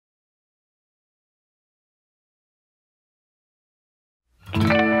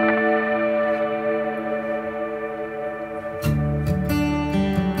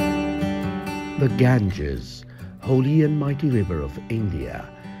The Ganges, holy and mighty river of India,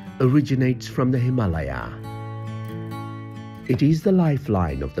 originates from the Himalaya. It is the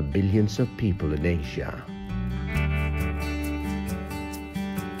lifeline of the billions of people in Asia.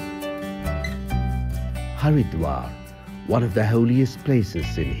 Haridwar, one of the holiest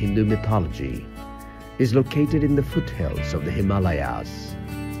places in Hindu mythology, is located in the foothills of the Himalayas.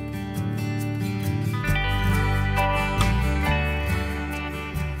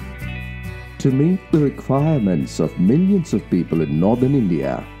 To meet the requirements of millions of people in northern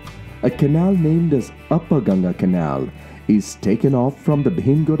India, a canal named as Upper Ganga Canal is taken off from the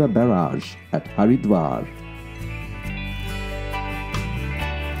Bhimgoda barrage at Haridwar.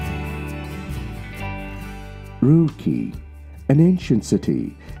 Roorkee, an ancient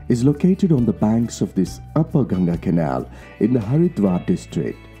city, is located on the banks of this Upper Ganga Canal in the Haridwar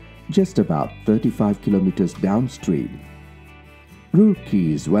district, just about 35 kilometers downstream.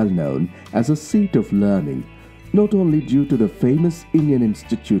 Roorkee is well known as a seat of learning, not only due to the famous Indian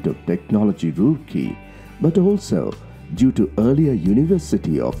Institute of Technology Roorkee, but also due to earlier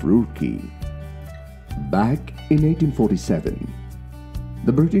University of Roorkee. Back in 1847,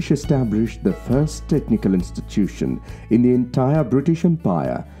 the British established the first technical institution in the entire British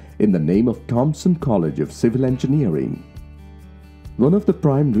Empire in the name of Thomson College of Civil Engineering. One of the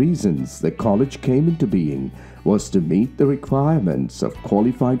prime reasons the college came into being was to meet the requirements of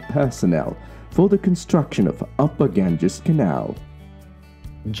qualified personnel for the construction of Upper Ganges Canal.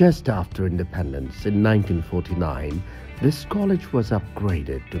 Just after independence in 1949, this college was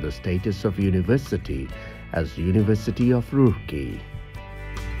upgraded to the status of university as University of Roorkee.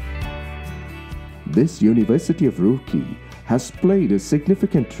 This University of Roorkee has played a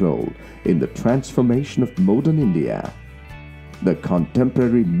significant role in the transformation of modern India. The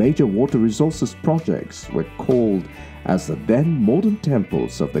contemporary major water resources projects were called as the then modern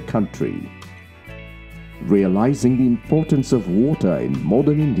temples of the country. Realizing the importance of water in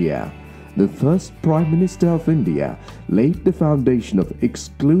modern India, the first Prime Minister of India laid the foundation of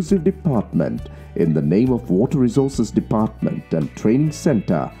exclusive department in the name of Water Resources Department and Training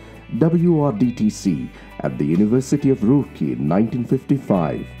Center WRDTC at the University of Roorkee in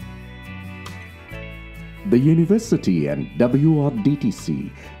 1955. The university and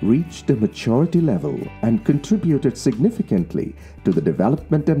WRDTC reached a maturity level and contributed significantly to the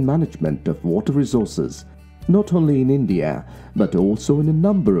development and management of water resources, not only in India but also in a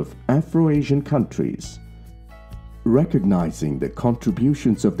number of Afro-Asian countries. Recognizing the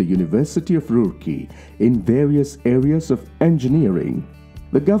contributions of the University of Roorkee in various areas of engineering,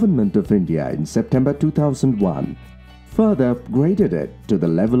 the Government of India in September 2001 further upgraded it to the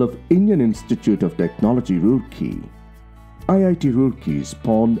level of Indian Institute of Technology Roorkee. IIT Roorkee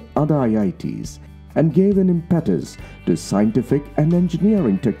spawned other IITs and gave an impetus to scientific and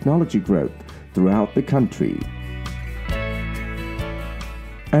engineering technology growth throughout the country.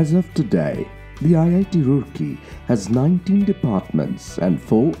 As of today, the IIT Roorkee has 19 departments and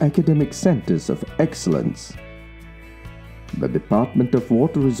 4 academic centers of excellence. The Department of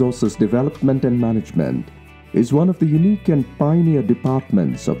Water Resources Development and Management is one of the unique and pioneer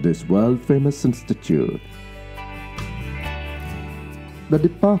departments of this world-famous institute. The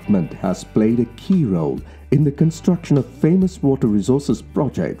department has played a key role in the construction of famous water resources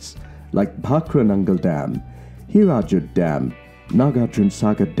projects like Bhakra Nangal Dam, Hirajud Dam, Nagarjun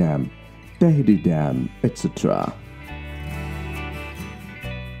Sagar Dam, Tehri Dam, etc.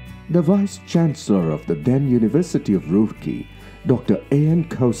 The Vice-Chancellor of the then University of Roorkee, Dr. A.N.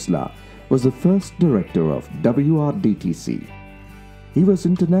 Khosla, was the first director of WRDTC. He was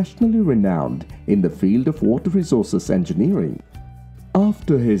internationally renowned in the field of water resources engineering.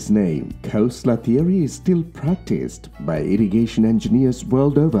 After his name, Khosla theory is still practiced by irrigation engineers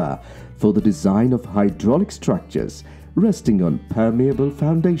world over for the design of hydraulic structures resting on permeable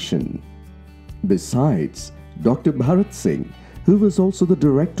foundation. Besides, Dr. Bharat Singh, who was also the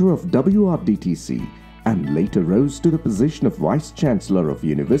director of WRDTC and later rose to the position of Vice-Chancellor of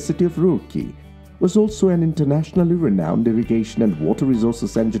University of Roorkee, was also an internationally renowned irrigation and water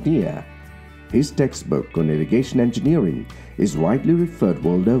resources engineer. His textbook on irrigation engineering is widely referred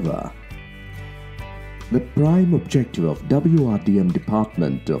world over. The prime objective of WRDM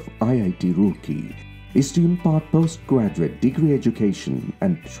department of IIT Roorkee is to impart postgraduate degree education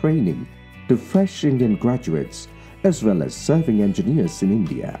and training to fresh Indian graduates as well as serving engineers in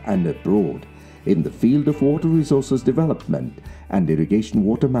India and abroad in the field of water resources development and irrigation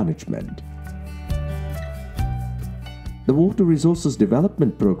water management. The Water Resources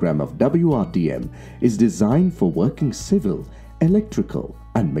Development Program of WRDM is designed for working civil, electrical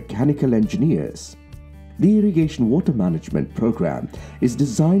and mechanical engineers. The Irrigation Water Management Program is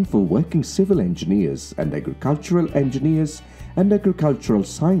designed for working civil engineers and agricultural engineers and agricultural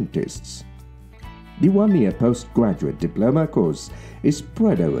scientists. The one-year postgraduate diploma course is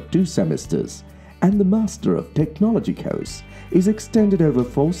spread over 2 semesters, and the Master of Technology course is extended over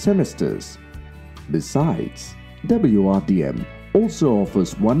 4 semesters. Besides, WRDM also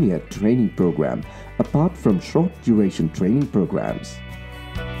offers one-year training program apart from short-duration training programs.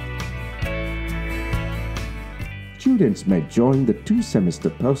 Students may join the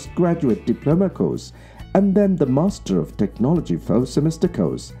 2-semester postgraduate diploma course and then the Master of Technology 4-semester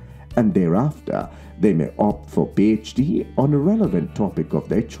course, and thereafter they may opt for PhD on a relevant topic of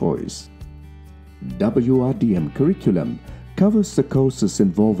their choice. WRDM curriculum covers the courses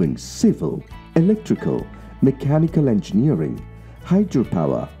involving civil, electrical, mechanical engineering,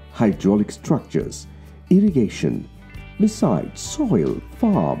 hydropower, hydraulic structures, irrigation, besides soil,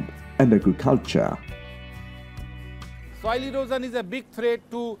 farm and agriculture. Soil erosion is a big threat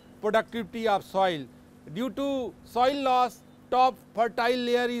to productivity of soil. Due to soil loss, top fertile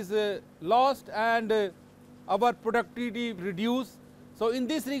layer is lost and our productivity reduced. So in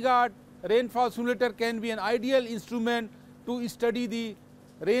this regard, rainfall simulator can be an ideal instrument to study the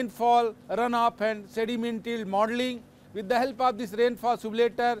rainfall, runoff and sedimental modeling. With the help of this rainfall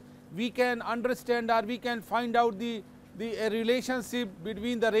simulator, we can understand or we can find out the relationship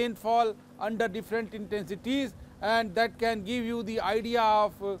between the rainfall under different intensities, and that can give you the idea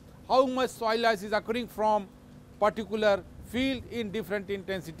of how much soil loss is occurring from particular field in different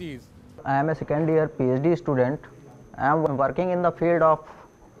intensities. I am a second year PhD student. I am working in the field of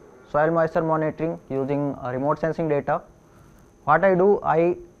soil moisture monitoring using remote sensing data. What I do,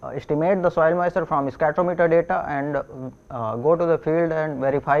 I estimate the soil moisture from spectrometer data and go to the field and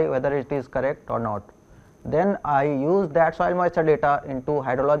verify whether it is correct or not. Then I use that soil moisture data into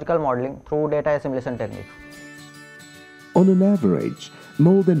hydrological modeling through data assimilation techniques. On an average,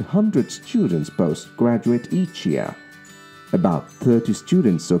 more than 100 students postgraduate each year. About 30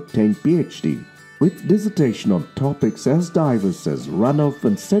 students obtain PhD, with dissertation on topics as diverse as runoff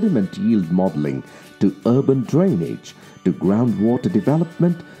and sediment yield modeling, to urban drainage, to groundwater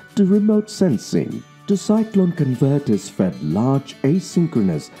development, to remote sensing, to cyclone converters fed large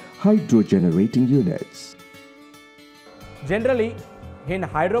asynchronous hydro-generating units. Generally, in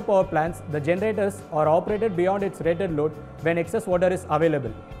hydropower plants, the generators are operated beyond its rated load when excess water is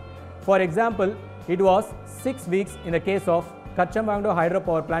available. For example, it was 6 weeks in the case of Kachamangdo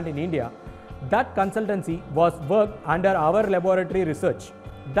hydropower plant in India. That consultancy was worked under our laboratory research.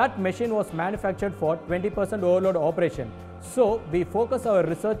 That machine was manufactured for 20% overload operation. So we focus our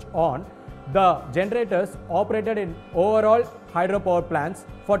research on the generators operated in overall hydropower plants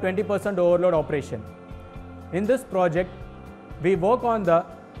for 20% overload operation. In this project, we work on the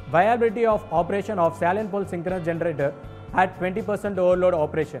viability of operation of salient pole synchronous generator at 20% overload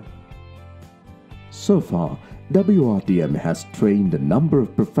operation. So far, WRDM has trained a number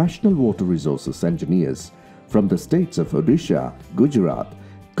of professional water resources engineers from the states of Odisha, Gujarat,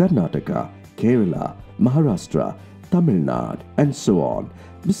 Karnataka, Kerala, Maharashtra, Tamil Nadu, and so on,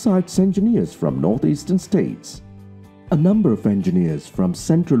 besides engineers from northeastern states. A number of engineers from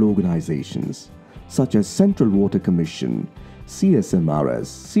central organizations such as Central Water Commission, CSMRS,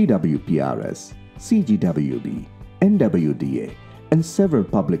 CWPRS, CGWB, NWDA, and several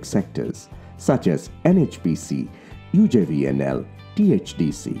public sectors such as NHPC, UJVNL,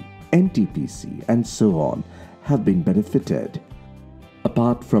 THDC, NTPC, and so on have been benefited.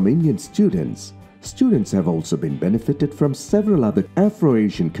 Apart from Indian students, students have also been benefited from several other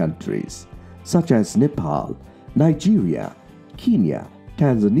Afro-Asian countries such as Nepal, Nigeria, Kenya,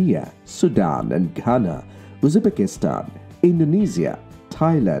 Tanzania, Sudan and Ghana, Uzbekistan, Indonesia,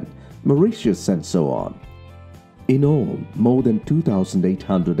 Thailand, Mauritius and so on. In all, more than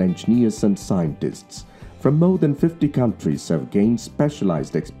 2,800 engineers and scientists from more than 50 countries have gained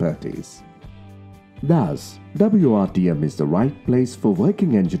specialized expertise. Thus, WRDM is the right place for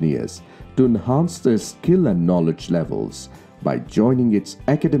working engineers to enhance their skill and knowledge levels by joining its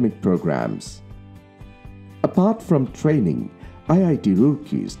academic programs. Apart from training, IIT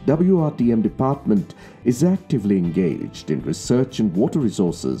Roorkee's WRDM department is actively engaged in research in water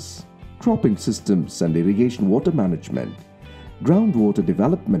resources, cropping systems and irrigation water management, groundwater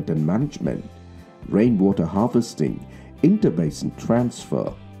development and management, rainwater harvesting, interbasin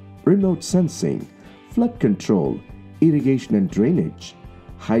transfer, remote sensing, flood control, irrigation and drainage,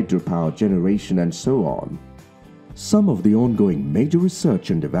 hydropower generation and so on. Some of the ongoing major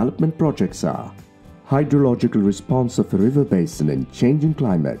research and development projects are Hydrological Response of a River Basin in Changing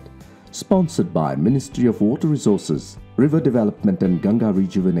Climate, sponsored by Ministry of Water Resources, River Development and Ganga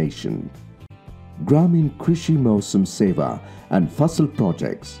Rejuvenation. Gramin Krishi Mausam Seva and Fasal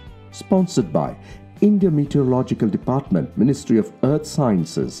projects, sponsored by India Meteorological Department, Ministry of Earth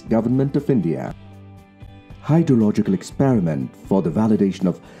Sciences, Government of India. Hydrological experiment for the validation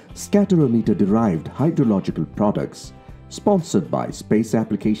of scatterometer-derived hydrological products, sponsored by Space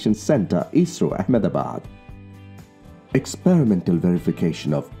Applications Center, ISRO, Ahmedabad. Experimental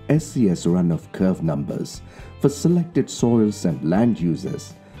verification of SCS run-off curve numbers for selected soils and land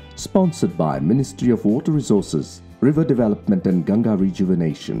uses, sponsored by Ministry of Water Resources, River Development and Ganga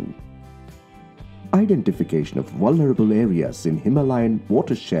Rejuvenation. Identification of vulnerable areas in Himalayan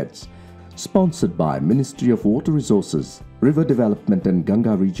watersheds, sponsored by Ministry of Water Resources, River Development and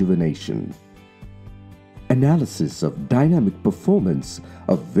Ganga Rejuvenation. Analysis of dynamic performance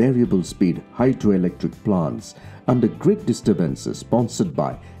of variable speed hydroelectric plants under grid disturbances, sponsored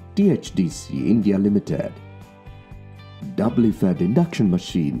by THDC India Limited. Doubly fed induction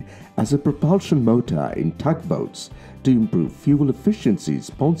machine as a propulsion motor in tugboats to improve fuel efficiency,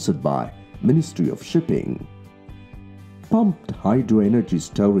 sponsored by Ministry of Shipping. Pumped hydro energy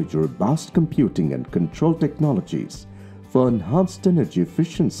storage, robust computing and control technologies for enhanced energy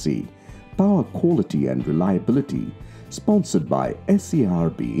efficiency, power quality and reliability, sponsored by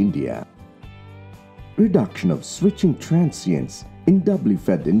SERB India. Reduction of switching transients in doubly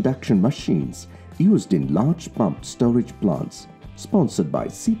fed induction machines used in large pumped storage plants, sponsored by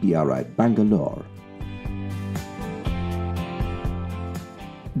CPRI Bangalore.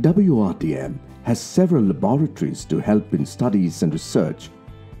 Wrdm has several laboratories to help in studies and research.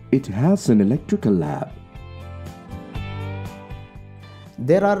 It has an electrical lab.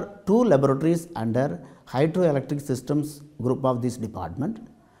 There are two laboratories under Hydroelectric Systems group of this department.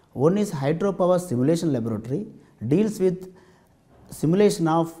 One is Hydropower Simulation Laboratory, deals with simulation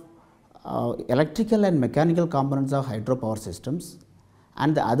of electrical and mechanical components of hydropower systems,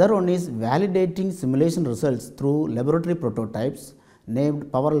 and the other one is validating simulation results through laboratory prototypes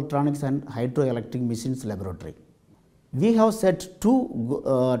named Power Electronics and Hydroelectric Machines Laboratory. We have set two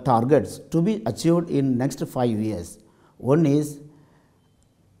targets to be achieved in next 5 years. One is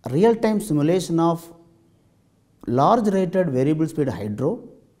real-time simulation of large rated variable speed hydro,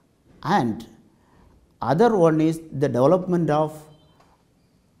 and other one is the development of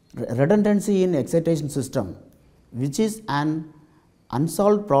redundancy in excitation system, which is an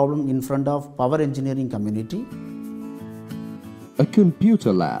unsolved problem in front of power engineering community. A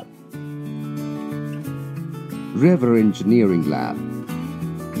computer lab, river engineering lab,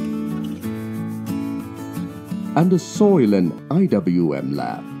 and a soil and IWM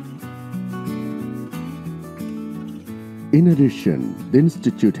lab. In addition, the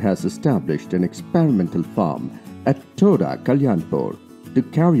institute has established an experimental farm at Toda, Kalyanpur to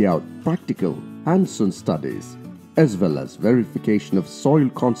carry out practical hands-on studies as well as verification of soil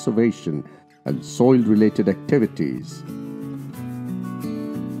conservation and soil-related activities.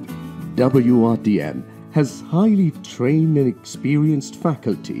 Wrdm has highly trained and experienced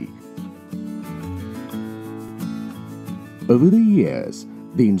faculty. Over the years,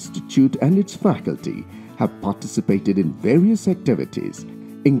 the institute and its faculty have participated in various activities,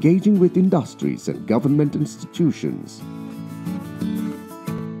 engaging with industries and government institutions.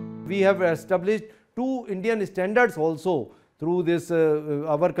 We have established two Indian standards also through this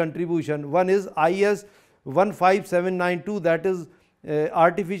our contribution. One is IS 15792, that is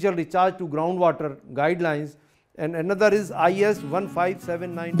artificial recharge to groundwater guidelines, and another is IS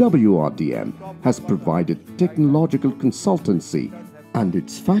 15792. Wrdm has provided technological consultancy, and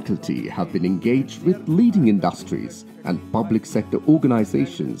its faculty have been engaged with leading industries and public sector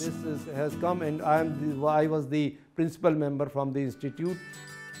organizations. This has come, and I was the principal member from the institute.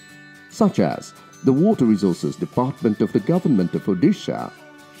 Such as the Water Resources Department of the Government of Odisha,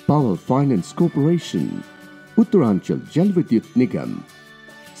 Power Finance Corporation, Uttaranchal Jal Vidyut Nigam,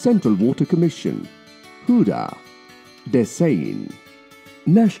 Central Water Commission, Huda, Desain,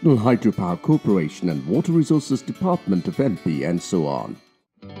 National Hydropower Corporation and Water Resources Department of MP, and so on.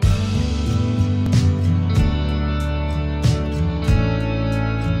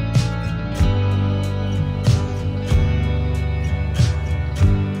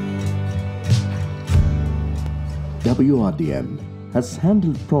 Wrdm has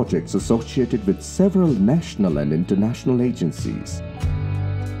handled projects associated with several national and international agencies.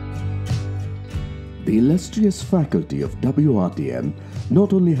 The illustrious faculty of Wrdm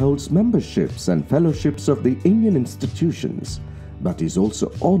not only holds memberships and fellowships of the Indian institutions, but is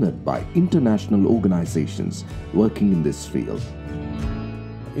also honored by international organizations working in this field.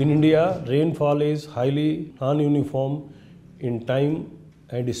 In India, rainfall is highly non-uniform in time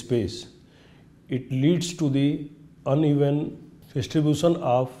and space. It leads to the uneven distribution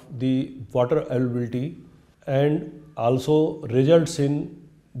of the water availability and also results in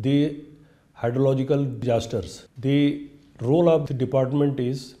the hydrological disasters. The role of the department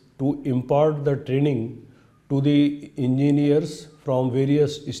is to impart the training to the engineers from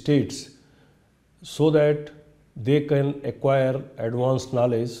various states so that they can acquire advanced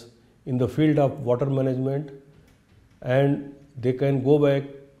knowledge in the field of water management, and they can go back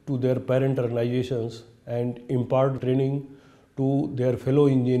to their parent organizations and impart training to their fellow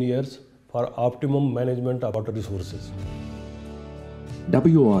engineers for optimum management of water resources.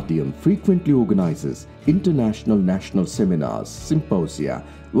 Wrdm frequently organizes international national seminars, symposia,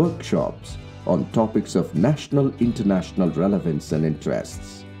 workshops on topics of national international relevance and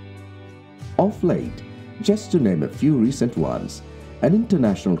interests. Of late, just to name a few recent ones, an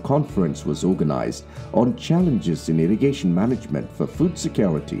international conference was organized on challenges in irrigation management for food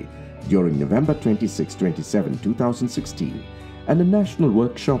security during November 26-27, 2016, and a national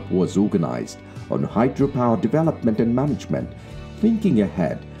workshop was organized on hydropower development and management, thinking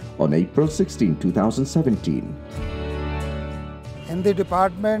ahead, on April 16, 2017. In the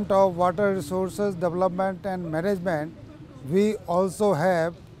Department of Water Resources Development and Management, we also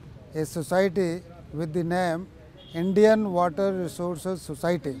have a society with the name Indian Water Resources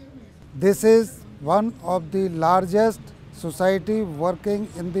Society. This is one of the largest society working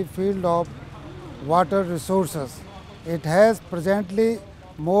in the field of water resources. It has presently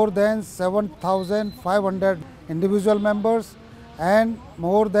more than 7,500 individual members and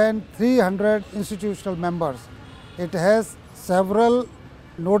more than 300 institutional members. It has several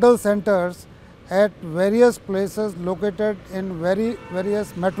nodal centers at various places located in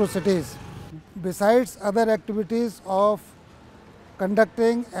various metro cities. Besides other activities of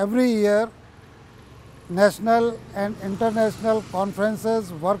conducting every year national and international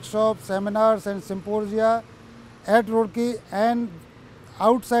conferences, workshops, seminars and symposia at Roorkee and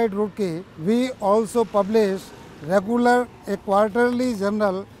outside Roorkee, we also publish regular a quarterly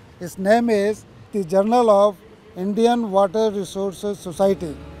journal. Its name is the Journal of Indian Water Resources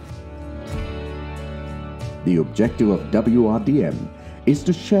Society. The objective of Wrdm is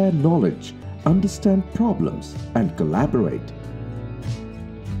to share knowledge, understand problems and collaborate.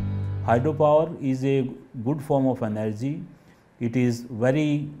 Hydropower is a good form of energy. It is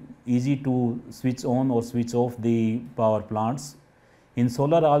very easy to switch on or switch off the power plants. In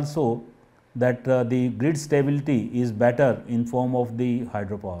solar also, that the grid stability is better in form of the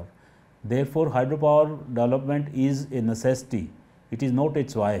hydropower. Therefore, hydropower development is a necessity. It is not a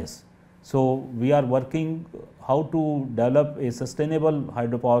choice. So, we are working how to develop a sustainable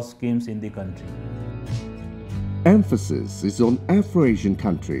hydropower schemes in the country. Emphasis is on Afro-Asian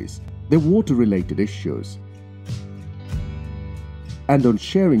countries, their water-related issues, and on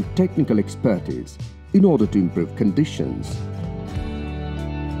sharing technical expertise in order to improve conditions.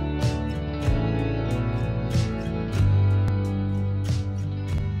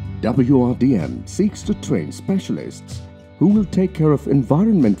 Wrdm seeks to train specialists who will take care of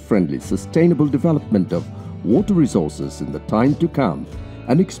environment-friendly sustainable development of water resources in the time to come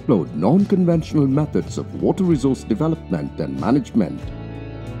and explore non-conventional methods of water resource development and management.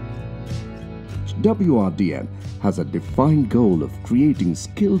 Wrdm has a defined goal of creating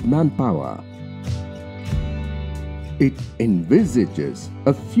skilled manpower. It envisages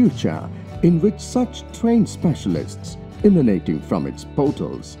a future in which such trained specialists emanating from its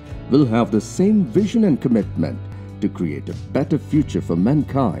portals will have the same vision and commitment to create a better future for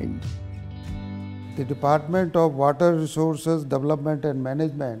mankind. The Department of Water Resources Development and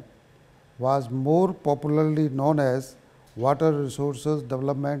Management was more popularly known as Water Resources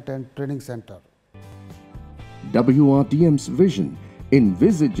Development and Training Center. Wrdm's vision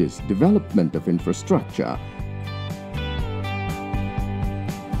envisages development of infrastructure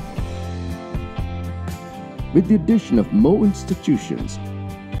with the addition of more institutions,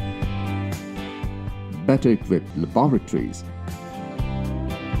 better equipped laboratories,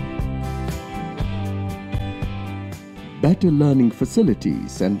 better learning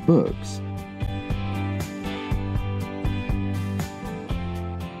facilities and books,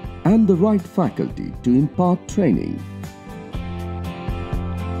 and the right faculty to impart training.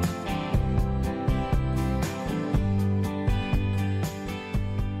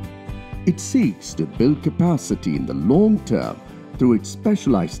 It seeks to build capacity in the long term through its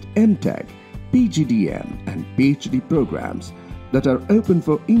specialized MTech, PGDM and PhD programs that are open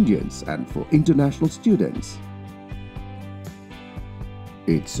for Indians and for international students.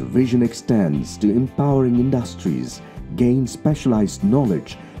 Its vision extends to empowering industries, gain specialized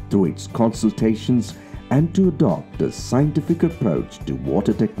knowledge through its consultations and to adopt a scientific approach to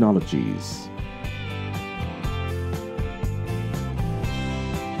water technologies.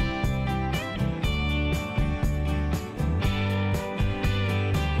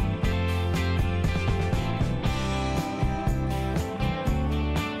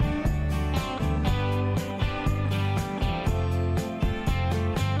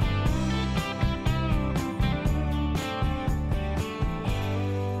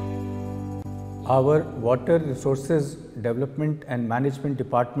 Our Water Resources Development and Management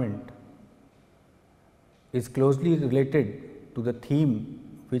Department is closely related to the theme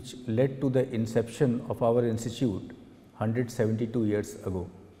which led to the inception of our institute 172 years ago.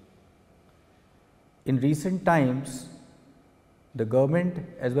 In recent times, the government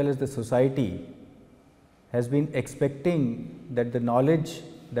as well as the society has been expecting that the knowledge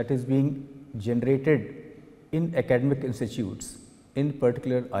that is being generated in academic institutes, in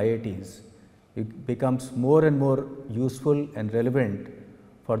particular IITs, it becomes more and more useful and relevant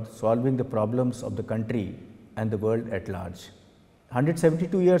for solving the problems of the country and the world at large.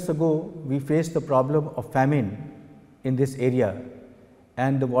 172 years ago, we faced the problem of famine in this area,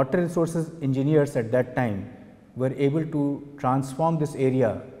 and the water resources engineers at that time were able to transform this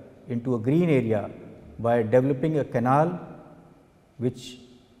area into a green area by developing a canal, which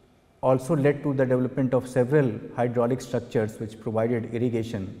also led to the development of several hydraulic structures which provided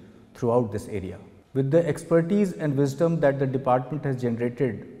irrigation throughout this area. With the expertise and wisdom that the department has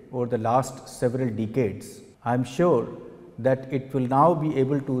generated over the last several decades, I am sure that it will now be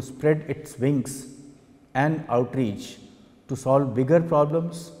able to spread its wings and outreach to solve bigger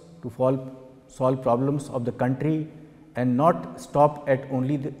problems, to solve problems of the country, and not stop at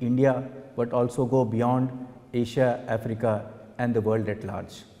only India, but also go beyond Asia, Africa and the world at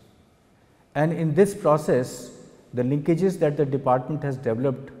large. And in this process, the linkages that the department has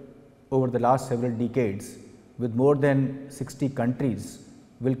developed over the last several decades with more than 60 countries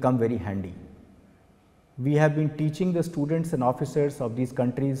will come very handy. We have been teaching the students and officers of these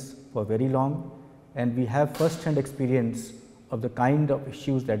countries for very long, and we have first hand experience of the kind of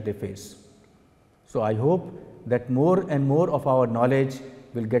issues that they face. So, I hope that more and more of our knowledge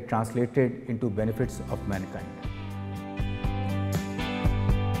will get translated into benefits of mankind.